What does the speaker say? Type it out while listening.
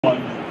The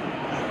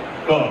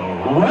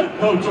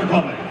Redcoats are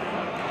coming.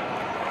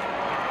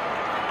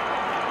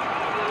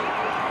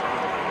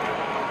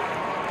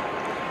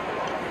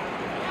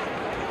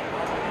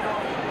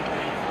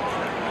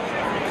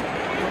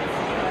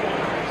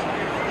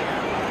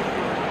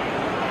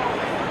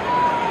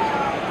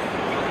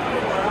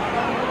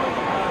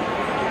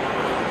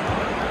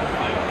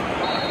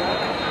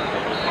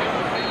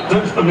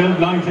 Since the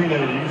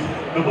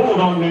mid-1980s, the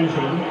Bulldog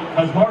Nation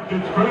has marked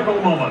its critical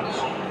moments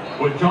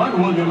with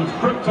John Williams'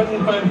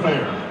 Krypton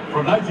fanfare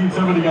from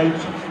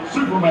 1978's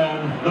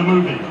Superman the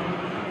movie.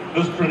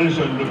 This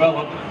tradition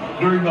developed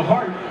during the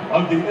heart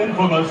of the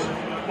infamous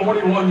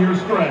 41-year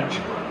stretch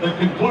that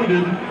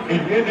concluded in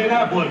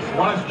Indianapolis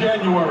last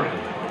January,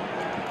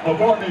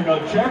 performing a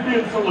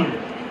champion salute,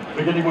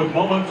 beginning with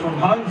moments from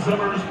Hans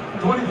Zimmer's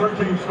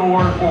 2013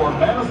 score for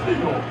Man of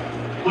Steel.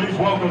 Please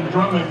welcome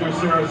drum major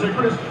Sarah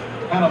Sigrist,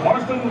 Hannah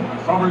Marston,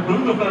 Robert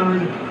Boone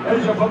III,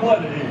 Asia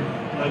Pamletti,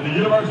 and the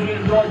University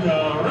of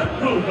Georgia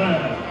Redcoat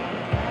Band.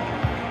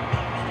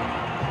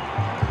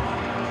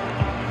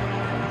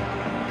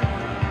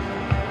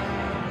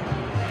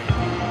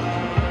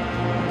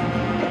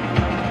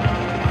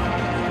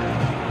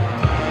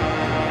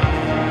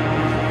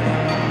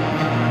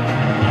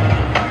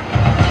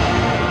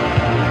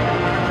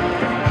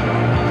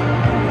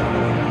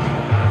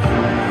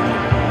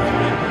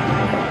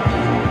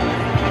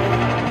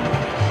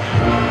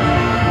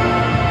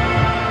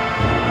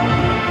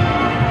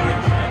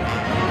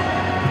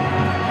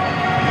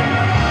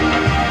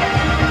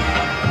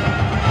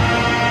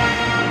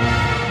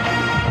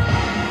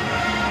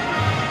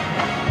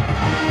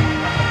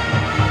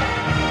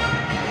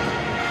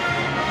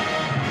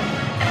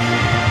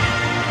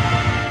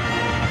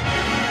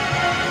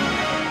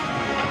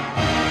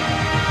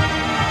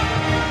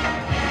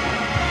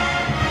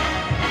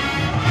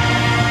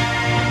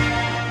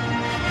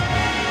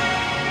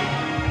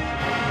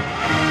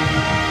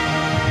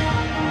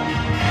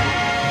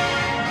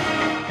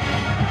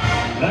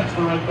 Next,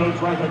 the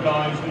Redcoats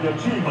recognize the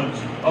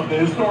achievements of the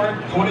historic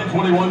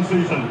 2021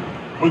 season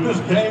with this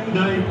game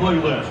day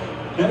playlist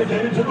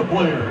dedicated to the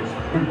players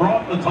who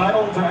brought the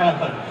title to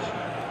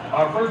Athens.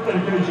 Our first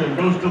dedication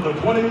goes to the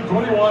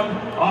 2021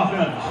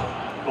 offense.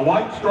 The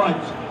White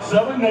Stripes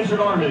 7 Nation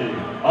Army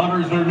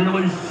honors their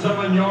nearly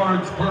 7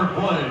 yards per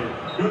play,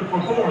 good for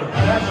 4th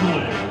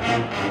nationally.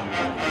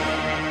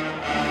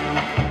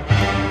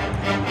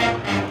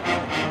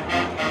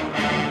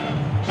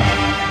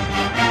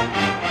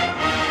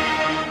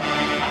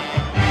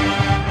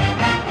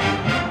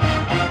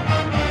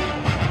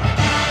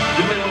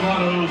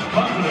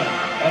 Confident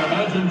and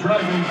Imagine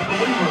Dragons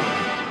Believer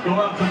go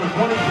out to the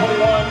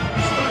 2021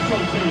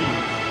 special team,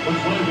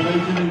 which led the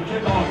nation in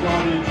kickoff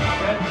yardage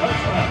and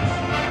touchdowns.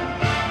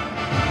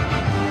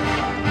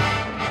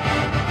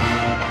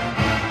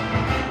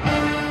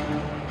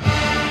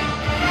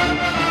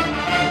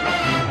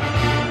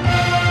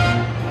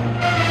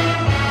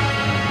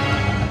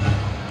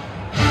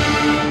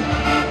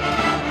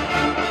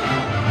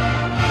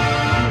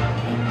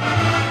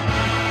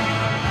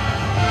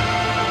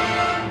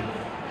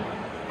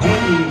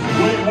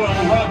 We will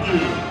rock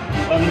you.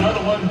 And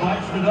another one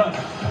bites the dust.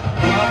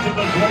 Go out to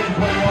the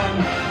 2021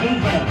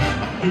 defense,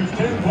 whose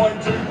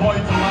 10.2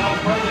 points allowed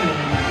per game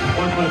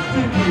was the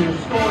stingiest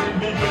scoring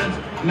defense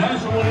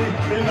nationally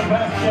in the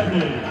past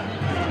decade.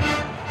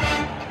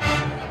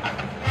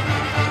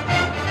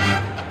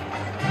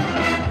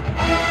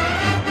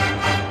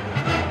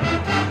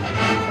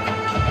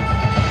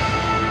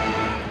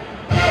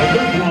 And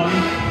this one,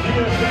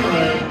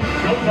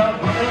 goes out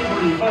for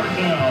every third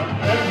down,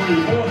 every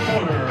fourth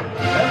quarter,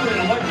 every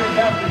electric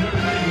afternoon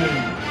and evening,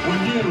 when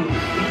you,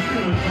 the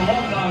students,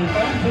 alumni,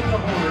 fans, and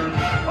supporters,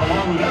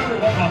 along with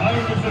everyone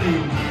behind the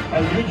scenes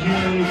at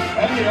UGA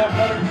and the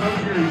Athletic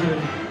Association,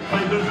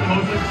 made this the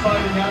most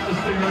exciting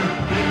atmosphere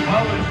in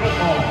college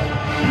football.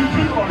 You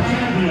two are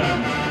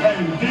champions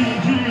and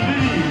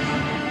DGDs.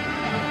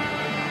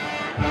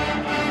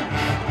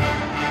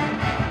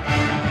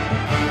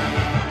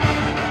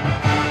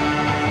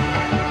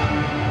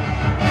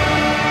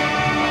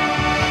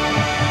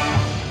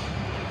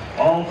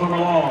 All summer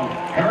long,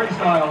 Harry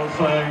Styles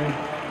sang,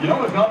 "You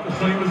know it's not the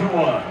same as it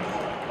was,"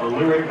 a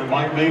lyric that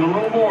might mean a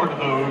little more to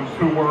those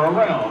who were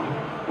around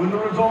when the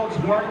results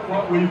weren't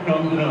what we've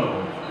come to know.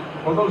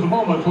 For those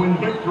moments when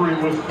victory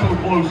was so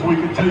close we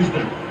could taste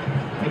it,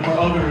 and for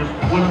others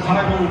when a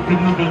title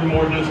couldn't have been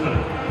more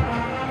distant.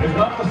 It's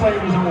not the same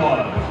as it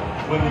was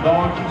when the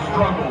Dawgs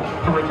struggled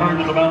to return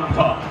to the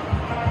mountaintop,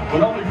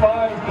 when only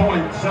 5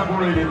 points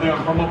separated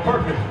them from a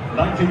perfect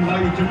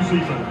 1992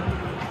 season.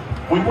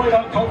 When late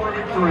October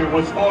victory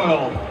was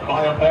spoiled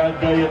by a bad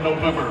day in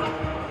November.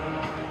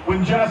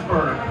 When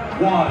Jasper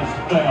was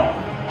down.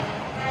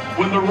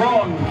 When the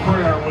wrong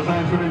prayer was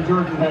answered in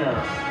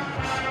Jordan-Hare.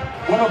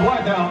 When a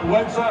blackout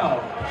went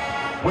south.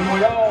 When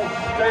we all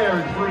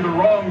stared through the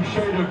wrong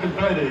shade of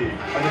confetti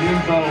at the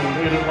end zone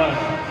in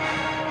Atlanta.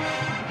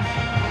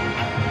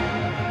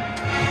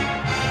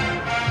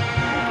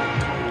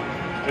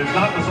 It's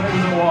not the same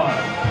as it was,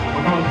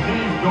 because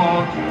these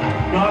Dawgs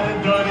got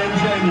it done in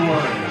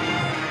January.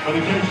 But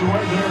in case you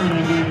weren't there in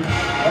Indy,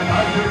 that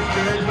night you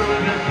experienced the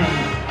redemption.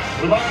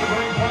 We'd like to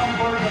bring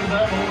Sanford and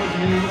Daniel with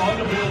you on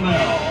the field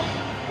now.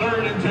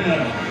 3rd and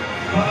 10.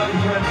 Time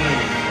threatening.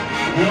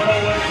 1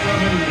 away from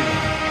Indy.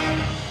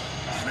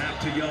 Snap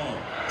to Young.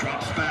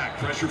 Drops back.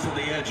 Pressure from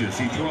the edges.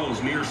 He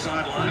throws near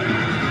sideline.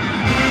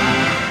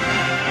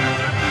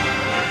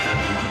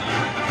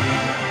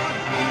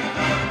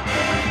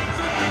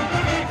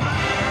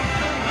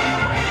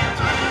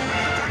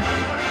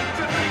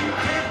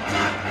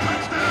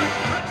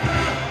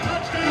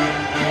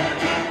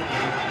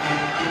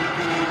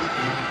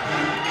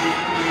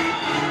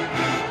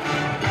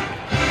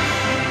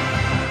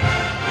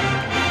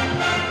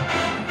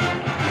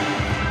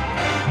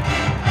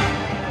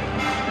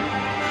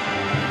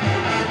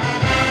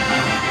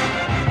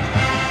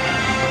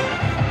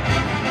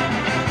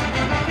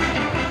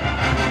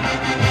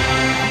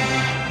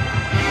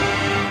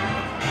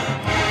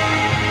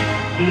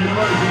 The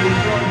University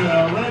of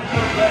Georgia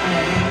Redcoat Band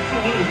and a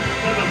salute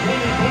to the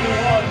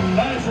 2021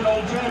 National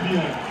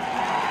Champion.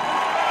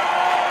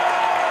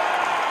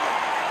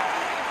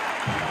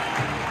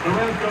 The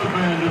Redcoat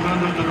Band is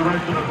under the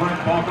direction of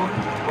Brent Malcolm,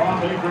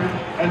 Rob Akridge,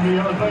 and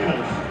Mia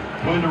Thanos.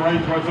 Wind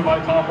arrangements by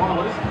Tom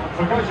Wallace,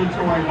 percussion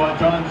scoring by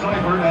John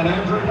Seifert and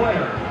Andrew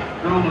Blair.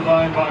 Drill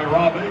designed by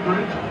Rob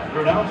Akridge.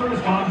 Your announcer is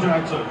Tom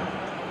Jackson.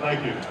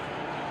 Thank you.